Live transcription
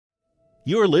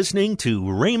You're listening to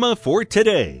Rhema for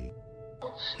Today.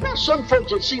 Now, some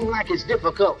folks, it seems like it's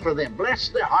difficult for them. Bless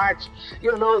their hearts. They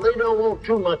don't want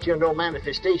too much,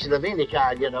 manifestation of any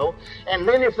kind, And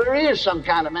then if there is some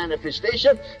kind of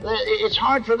manifestation, it's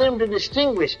hard for them to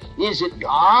distinguish. Is it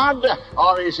God?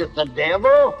 Or is it the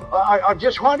devil? Or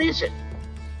just what is it?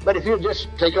 But if you just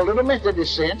take a little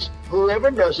Methodist sense,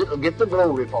 whoever does it will get the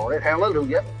glory for it.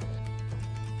 Hallelujah.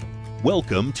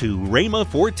 Welcome to Rhema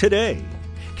for Today.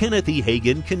 Kenneth E.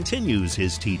 Hagin continues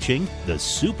his teaching, The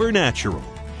Supernatural,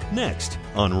 next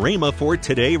on Rhema for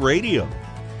Today Radio.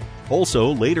 Also,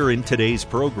 later in today's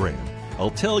program, I'll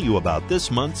tell you about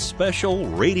this month's special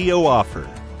radio offer.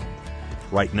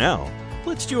 Right now,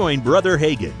 let's join Brother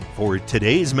Hagin for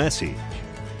today's message.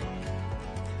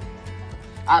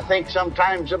 I think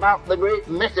sometimes about the great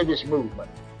Methodist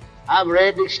movement. I've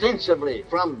read extensively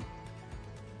from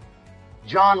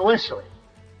John Wesley.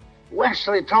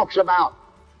 Wesley talks about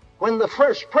when the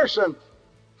first person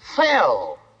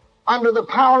fell under the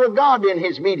power of God in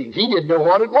his meetings. He didn't know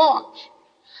what it was.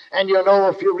 And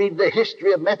if you read the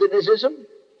history of Methodism,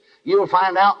 you'll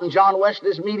find out in John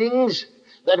Wesley's meetings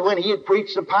that when he had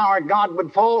preached, the power of God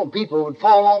would fall, and people would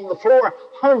fall on the floor,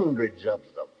 hundreds of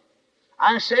them.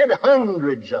 I said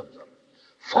hundreds of them,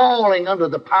 falling under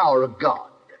the power of God.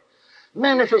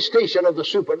 Manifestation of the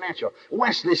supernatural.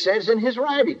 Wesley says in his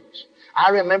writings,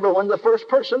 I remember when the first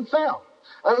person fell.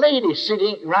 A lady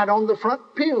sitting right on the front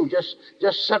pew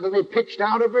just suddenly pitched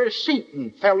out of her seat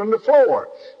and fell on the floor.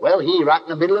 Well, he, right in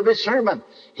the middle of his sermon,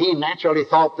 he naturally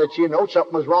thought that,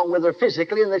 something was wrong with her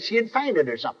physically and that she had fainted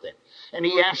or something. And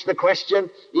he asked the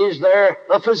question, is there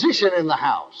a physician in the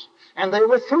house? And there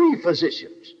were 3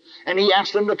 physicians. And he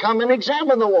asked them to come and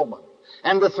examine the woman.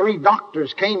 And the 3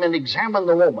 doctors came and examined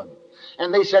the woman.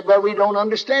 And they said, well, we don't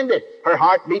understand it. Her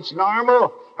heart beats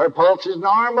normal. Her pulse is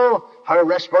normal. Her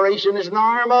respiration is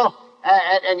normal.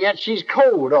 And yet she's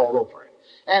cold all over.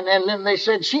 And then they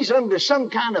said, she's under some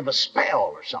kind of a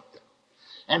spell or something.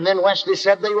 And then Wesley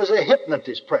said there was a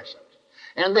hypnotist present.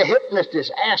 And the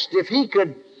hypnotist asked if he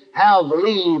could have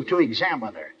leave to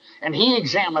examine her. And he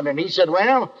examined her and he said,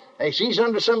 well, she's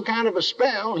under some kind of a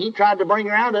spell. He tried to bring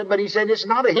her out of it, but he said, it's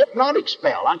not a hypnotic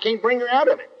spell. I can't bring her out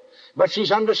of it. But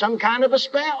she's under some kind of a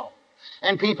spell.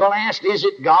 And people asked, is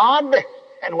it God?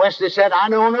 And Wesley said, I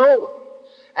don't know.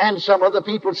 And some other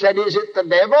people said, is it the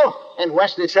devil? And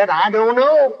Wesley said, I don't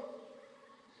know.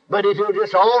 But if you'll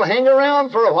just all hang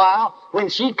around for a while, when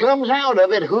she comes out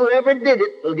of it, whoever did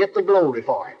it will get the glory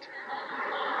for it.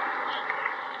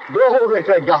 Glory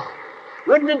to God.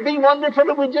 Wouldn't it be wonderful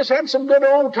if we just had some good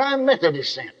old-time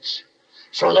Methodist sense?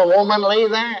 So the woman lay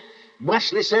there,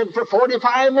 Wesley said, for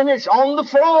 45 minutes on the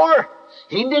floor.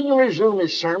 He didn't resume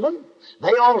his sermon.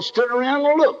 They all stood around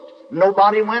and looked.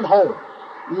 Nobody went home.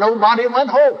 Nobody went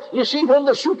home. You see, when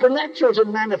the supernatural's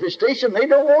in manifestation, they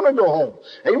don't want to go home.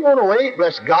 They want to wait,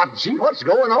 bless God, and see what's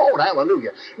going on.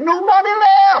 Hallelujah. Nobody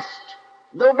left.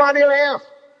 Nobody left.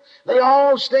 They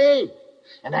all stayed.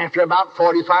 And after about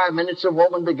 45 minutes, the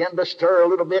woman began to stir a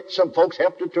little bit. Some folks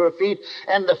helped her to her feet.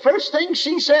 And the first thing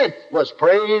she said was,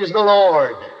 praise the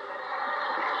Lord.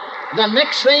 The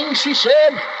next thing she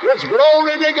said was,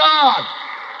 glory to God.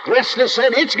 Wesley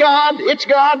said, it's God. It's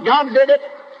God. God did it.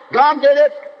 God did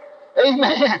it.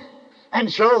 Amen.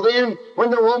 And so then,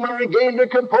 when the woman regained her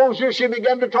composure, she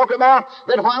began to talk about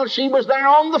that while she was there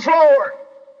on the floor,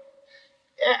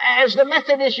 as the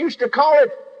Methodists used to call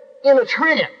it, in a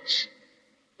trance.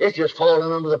 It's just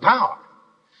falling under the power.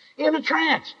 In a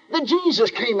trance. That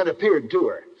Jesus came and appeared to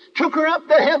her. Took her up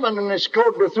to heaven and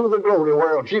escorted her through the glory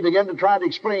world. She began to try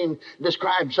to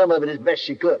describe some of it as best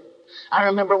she could. I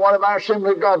remember one of our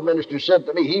Assembly of God ministers said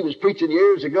to me, he was preaching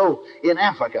years ago in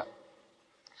Africa.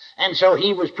 And so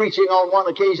he was preaching on one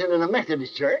occasion in a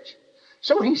Methodist church.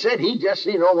 So he said he just,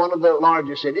 one of the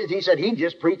larger cities, he said he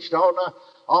just preached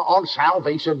on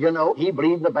salvation, He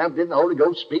believed in the baptism of the Holy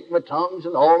Ghost, speaking with tongues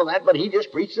and all of that, but he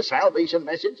just preached the salvation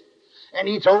message. And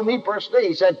he told me personally,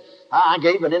 he said, I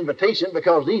gave an invitation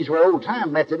because these were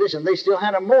old-time Methodists and they still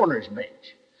had a mourner's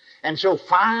bench. And so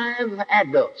 5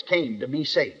 adults came to be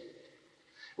saved.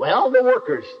 Well, the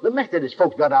workers, the Methodist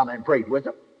folks got out there and prayed with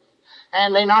them.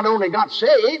 And they not only got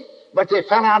saved, but they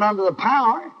fell out under the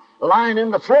power, lying in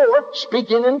the floor,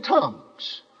 speaking in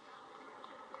tongues.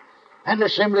 And the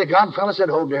Assembly of God fellow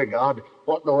said, oh, dear God,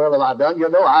 what in the world have I done?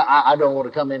 I don't want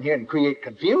to come in here and create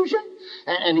confusion.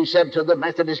 And he said to the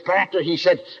Methodist pastor, he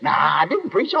said, I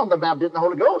didn't preach on the baptism of the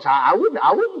Holy Ghost. I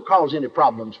wouldn't cause any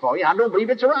problems for you. I don't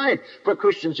believe it's right for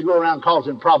Christians to go around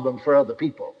causing problems for other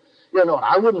people. You know, and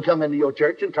I wouldn't come into your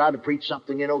church and try to preach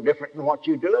something, you know, different than what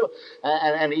you do.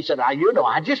 And he said, I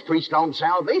just preached on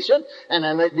salvation. And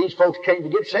then these folks came to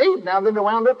get saved. Now then they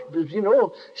wound up, you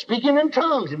know, speaking in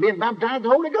tongues and being baptized in the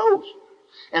Holy Ghost.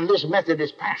 And this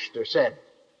Methodist pastor said,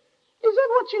 is that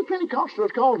what you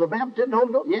Pentecostals call the baptism in the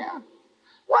Holy Ghost? Yeah.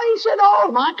 Why, he said,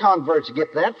 all my converts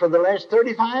get that for the last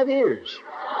 35 years.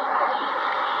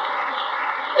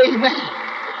 Amen.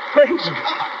 Praise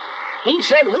God. He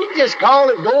said, we just call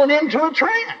it going into a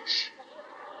trance.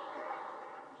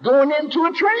 Going into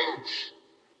a trance.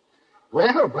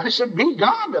 Well, blessed be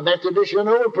God. The Methodists, you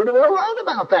know, are pretty well right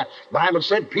about that. The Bible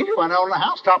said Peter went on the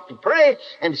housetop to pray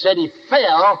and said he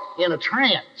fell in a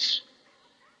trance.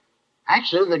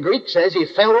 Actually, the Greek says he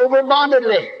fell over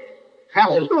bodily.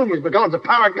 Hallelujah, because the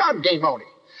power of God came on him.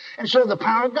 And so the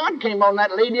power of God came on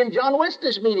that lady in John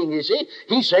Wesley's meeting, you see.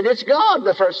 He said, it's God.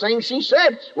 The first thing she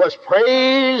said was,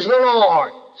 praise the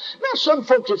Lord. Now, some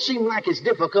folks, it seems like it's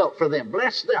difficult for them.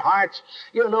 Bless their hearts.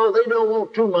 You know, they don't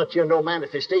want too much, you know,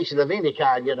 manifestation of any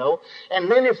kind, you know.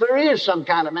 And then if there is some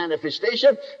kind of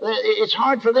manifestation, it's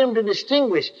hard for them to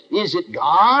distinguish. Is it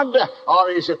God? Or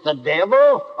is it the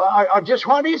devil? Or just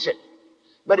what is it?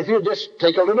 But if you just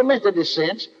take a little Methodist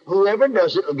sense, whoever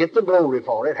does it will get the glory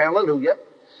for it. Hallelujah.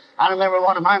 I remember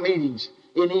one of my meetings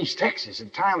in East Texas, in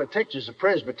Tyler, Texas, a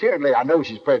Presbyterian lady. I know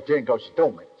she's Presbyterian because she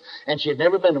told me. And she had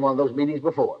never been to one of those meetings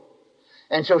before.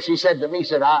 And so she said to me,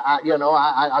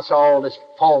 I saw all this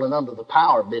falling under the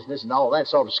power business and all that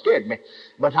sort of scared me.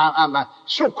 But I'm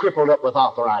so crippled up with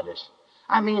arthritis.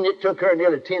 I mean, it took her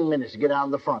nearly 10 minutes to get out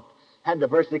of the front. Had to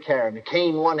virtually carry me.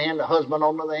 Cane one hand, the husband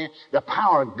on the other hand. The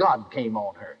power of God came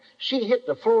on her. She hit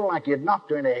the floor like you'd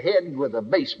knocked her in the head with a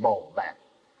baseball bat.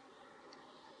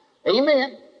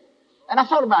 Amen. And I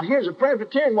thought about, here's a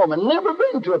Presbyterian woman, never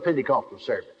been to a Pentecostal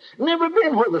service, never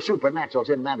been where the supernatural's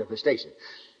in manifestation.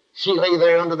 She lay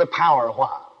there under the power a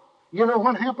while. You know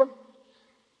what happened?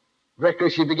 Directly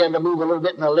she began to move a little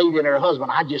bit, and the lady and her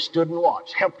husband, I just stood and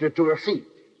watched, helped her to her feet.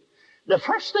 The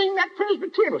first thing that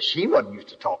Presbyterian, she wasn't used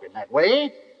to talking that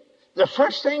way. The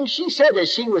first thing she said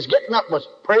as she was getting up was,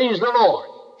 praise the Lord.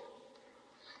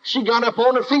 She got up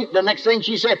on her feet. The next thing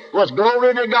she said was,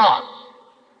 glory to God.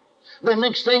 The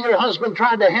next thing her husband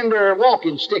tried to hinder her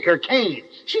walking stick, her cane.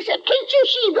 She said, can't you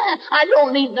see that? I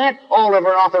don't need that. All of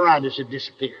her arthritis had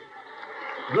disappeared.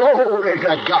 Glory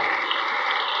to God.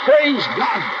 Praise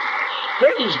God.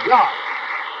 Praise God.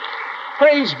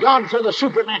 Praise God for the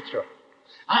supernatural.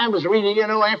 I was reading, you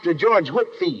know, after George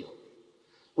Whitefield,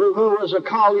 who was a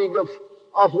colleague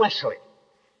of Wesley.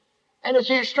 And it's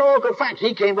a historical fact.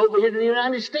 He came over here to the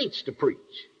United States to preach.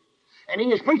 And he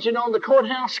was preaching on the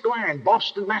courthouse square in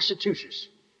Boston, Massachusetts.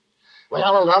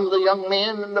 Well, some of the young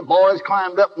men and the boys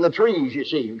climbed up in the trees, you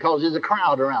see, because there's a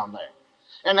crowd around there.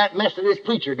 And that Methodist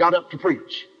preacher got up to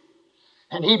preach.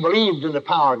 And he believed in the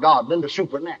power of God, and in the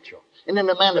supernatural, and in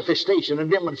the manifestation and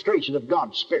demonstration of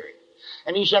God's Spirit.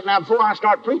 And he said, now, before I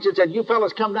start preaching, he said, you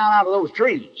fellas come down out of those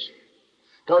trees.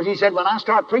 Because he said, when I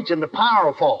start preaching, the power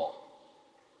will fall.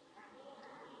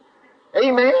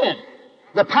 Amen.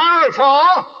 The power will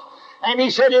fall. And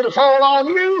he said, it'll fall on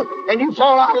you, and you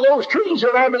fall out of those trees,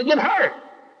 you're liable to get hurt.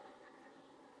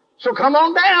 So come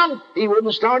on down. He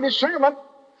wouldn't start his sermon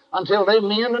until the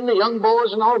men and the young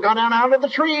boys and all got out of the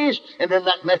trees. And then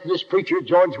that Methodist preacher,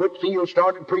 George Whitefield,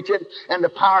 started preaching, and the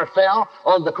power fell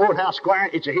on the courthouse square.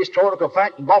 It's a historical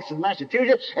fact in Boston,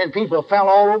 Massachusetts, and people fell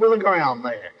all over the ground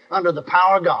there under the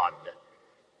power of God.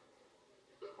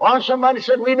 Well, somebody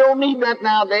said, we don't need that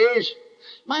nowadays.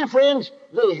 My friends,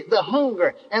 the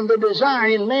hunger and the desire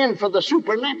in man for the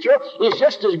supernatural is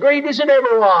just as great as it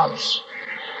ever was.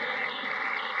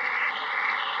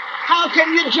 How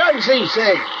can you judge these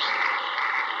things?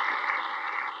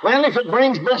 Well, if it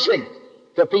brings blessing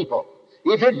to people,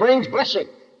 if it brings blessing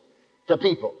to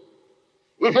people,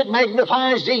 if it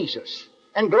magnifies Jesus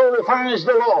and glorifies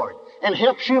the Lord and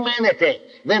helps humanity,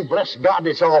 then bless God,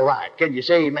 it's all right. Can you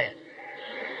say amen?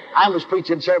 I was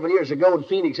preaching several years ago in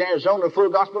Phoenix, Arizona, Full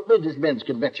Gospel Businessmen's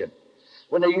Convention.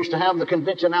 When they used to have the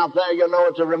convention out there, you know,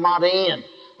 at the Ramada Inn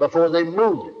before they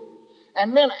moved it.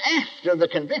 And then after the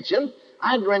convention,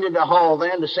 I'd rented a hall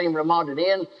there in the same Ramada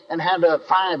Inn and had a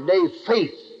 5-day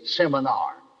faith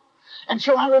seminar. And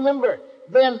so I remember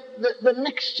then the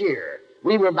next year,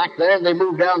 we were back there and they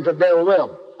moved down to Del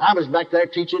Webb. I was back there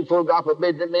teaching Full Gospel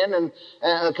Businessmen and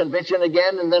a convention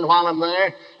again. And then while I'm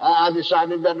there, I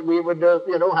decided that we would,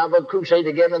 have a crusade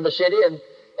again in the city. And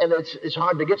it's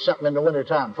hard to get something in the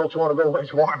wintertime. Folks want to go where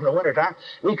it's warm in the wintertime.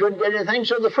 We couldn't get anything.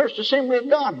 So the First Assembly of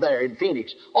God there in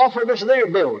Phoenix offered us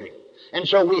their building. And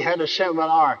so we had a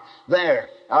seminar there,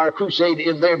 our crusade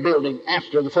in their building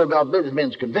after the Full Gospel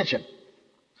Businessmen's Convention.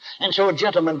 And so a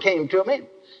gentleman came to me.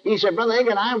 He said, Brother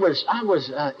Hagin, I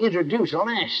was introduced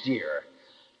last year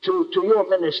to your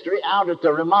ministry out at the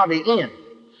Ramadi Inn.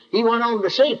 He went on to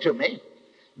say to me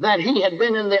that he had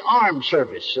been in the armed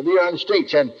service of the United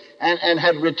States and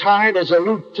had retired as a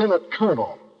lieutenant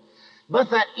colonel, but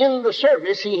that in the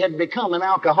service he had become an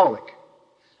alcoholic.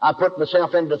 I put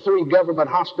myself into 3 government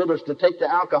hospitals to take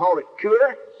the alcoholic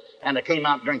cure, and I came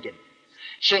out drinking.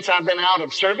 Since I've been out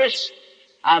of service,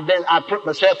 I put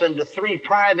myself into 3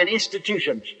 private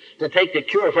institutions to take the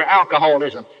cure for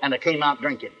alcoholism, and I came out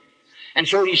drinking. And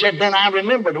so he said, then I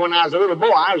remembered when I was a little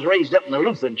boy, I was raised up in the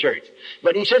Lutheran church.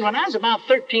 But he said, when I was about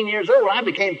 13 years old, I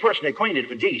became personally acquainted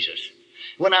with Jesus.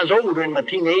 When I was older in my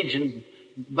teenage and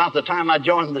about the time I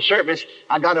joined the service,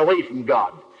 I got away from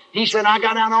God. He said, I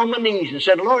got out on my knees and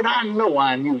said, Lord, I know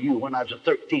I knew you when I was a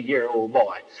 13-year-old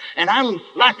boy. And I'm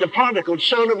like the prodigal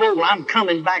son of old. I'm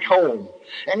coming back home.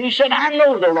 And he said, I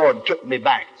know the Lord took me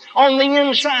back. On the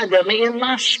inside of me, in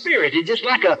my spirit, it's just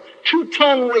like a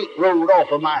 2-ton weight rolled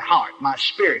off of my heart, my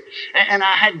spirit. And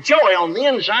I had joy on the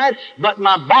inside, but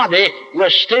my body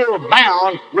was still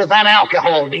bound with that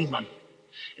alcohol demon.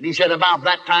 And he said, about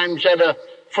that time, said a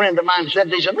friend of mine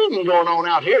said, there's a meeting going on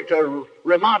out here to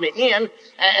Ramadi Inn,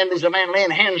 and there's a man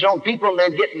laying hands on people, and they're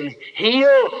getting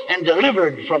healed and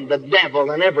delivered from the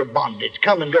devil and every bondage.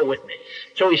 Come and go with me.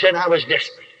 So he said, I was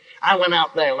desperate. I went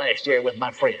out there last year with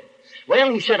my friend.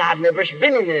 Well, he said, I've never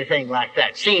been in anything like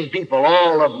that. Seen people,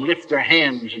 all of them, lift their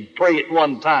hands and pray at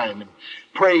one time and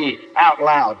pray out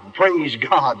loud and praise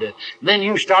God. Then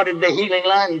you started the healing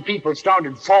line and people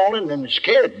started falling, and it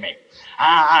scared me.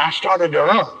 I started to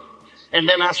run. And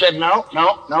then I said, no,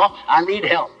 I need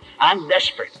help. I'm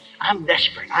desperate. I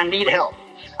need help.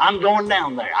 I'm going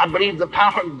down there. I believe the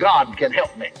power of God can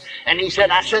help me. And he said,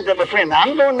 I said to my friend,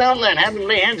 I'm going down there and have him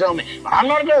lay hands on me. I'm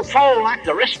not going to fall like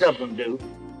the rest of them do.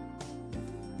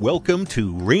 Welcome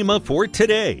to Rhema for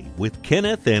Today with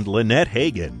Kenneth and Lynette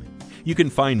Hagin. You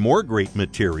can find more great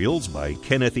materials by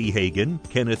Kenneth E. Hagin,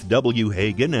 Kenneth W.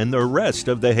 Hagin, and the rest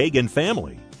of the Hagin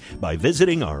family by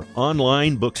visiting our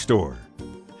online bookstore.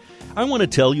 I want to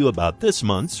tell you about this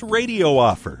month's radio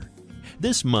offer.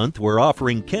 This month we're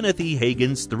offering Kenneth E.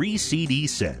 Hagin's 3-CD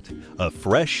set, A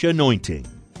Fresh Anointing.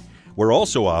 We're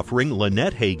also offering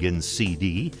Lynette Hagin's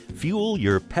CD, Fuel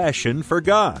Your Passion for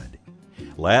God.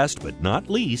 Last but not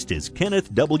least is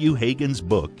Kenneth W. Hagin's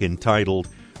book entitled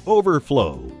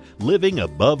Overflow, Living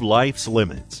Above Life's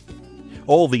Limits.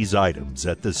 All these items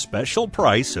at the special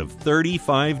price of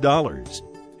 $35.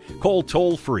 Call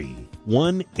toll-free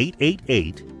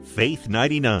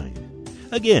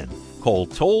 1-888-FAITH-99. Again, call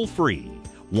toll-free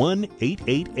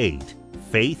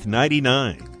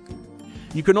 1-888-FAITH-99.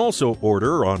 You can also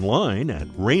order online at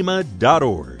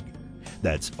rhema.org.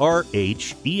 That's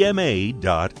rhema.org,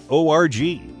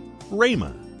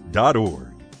 rhema.org.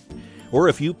 Or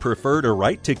if you prefer to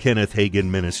write to Kenneth Hagin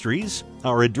Ministries,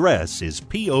 our address is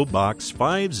P.O. Box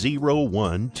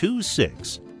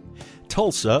 50126,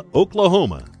 Tulsa,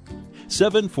 Oklahoma,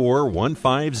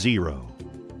 74150.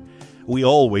 We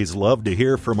always love to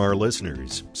hear from our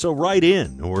listeners, so write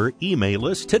in or email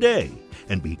us today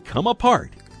and become a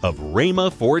part of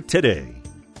Rhema for Today.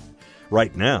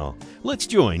 Right now, let's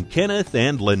join Kenneth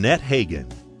and Lynette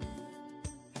Hagin.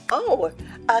 Oh,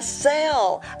 a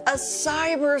sale, a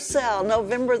cyber sale,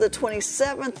 November the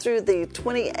 27th through the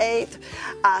 28th.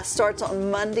 Starts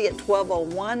on Monday at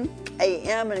 12:01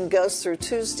 a.m. and goes through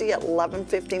Tuesday at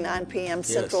 11:59 p.m.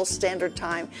 Central Standard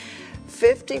Time.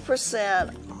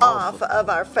 50% off of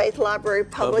our Faith Library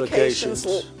publications.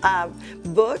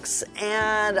 Books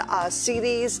and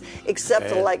CDs, except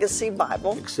the Legacy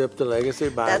Bible. Except the Legacy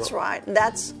Bible. That's right.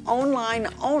 That's online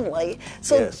only.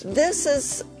 So this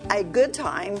is a good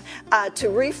time to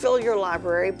refill your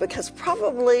library, because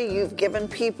probably you've given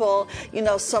people,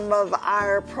 some of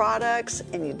our products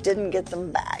and you didn't get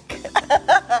them back.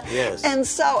 Yes. And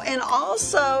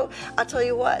also, I'll tell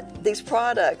you what, these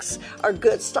products are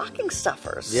good stocking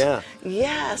stuffers. Yeah.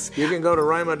 Yes. You can go to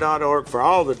rhema.org for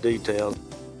all the details.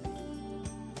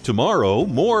 Tomorrow,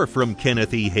 more from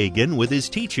Kenneth E. Hagin with his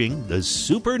teaching, The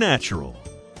Supernatural.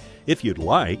 If you'd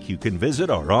like, you can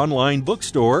visit our online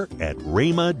bookstore at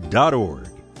rhema.org.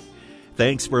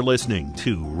 Thanks for listening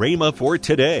to Rhema for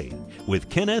Today with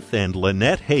Kenneth and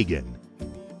Lynette Hagin.